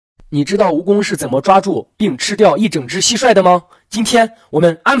你知道蜈蚣是怎么抓住并吃掉一整只蟋蟀的吗？今天我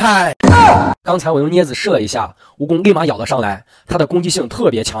们安排。刚才我用镊子试了一下，蜈蚣立马咬了上来，它的攻击性特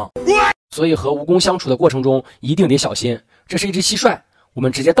别强，所以和蜈蚣相处的过程中一定得小心。这是一只蟋蟀，我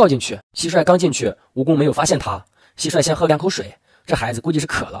们直接倒进去。蟋蟀刚进去，蜈蚣没有发现它，蟋蟀先喝2口水，这孩子估计是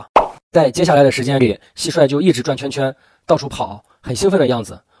渴了。在接下来的时间里，蟋蟀就一直转圈圈，到处跑，很兴奋的样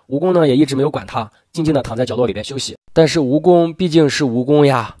子。蜈蚣呢也一直没有管它，静静的躺在角落里边休息。但是蜈蚣毕竟是蜈蚣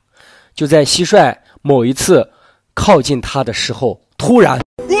呀，就在蟋蟀某一次靠近它的时候，突然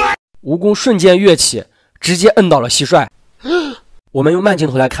蜈蚣瞬间跃起，直接摁倒了蟋蟀。我们用慢镜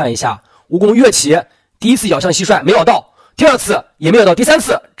头来看一下，蜈蚣跃起，第一次咬向蟋蟀没咬到，第二次也没咬到，第三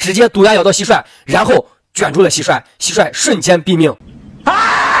次直接毒牙咬到蟋蟀，然后卷住了蟋蟀，蟋蟀瞬间毙命。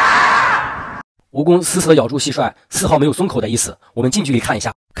蜈蚣死死地咬住蟋蟀，丝毫没有松口的意思。我们近距离看一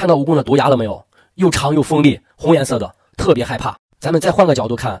下，看到蜈蚣的毒牙了没有？又长又锋利，红颜色的，特别害怕。咱们再换个角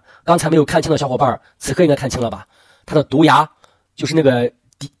度看，刚才没有看清的小伙伴，此刻应该看清了吧？它的毒牙就是那个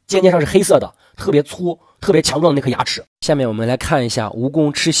尖尖上是黑色的，特别粗、特别强壮的那颗牙齿。下面我们来看一下蜈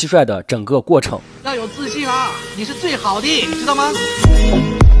蚣吃蟋蟀的整个过程。要有自信啊，你是最好的，知道吗？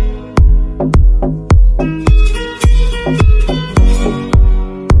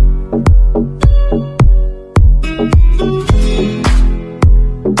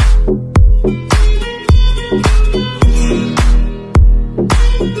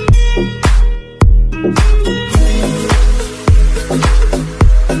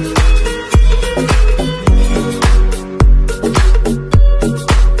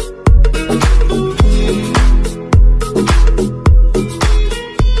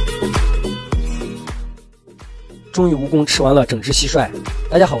终于蜈蚣吃完了整只蟋蟀。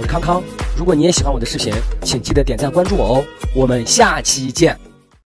大家好，我是康康。如果你也喜欢我的视频，请记得点赞关注我哦。我们下期见。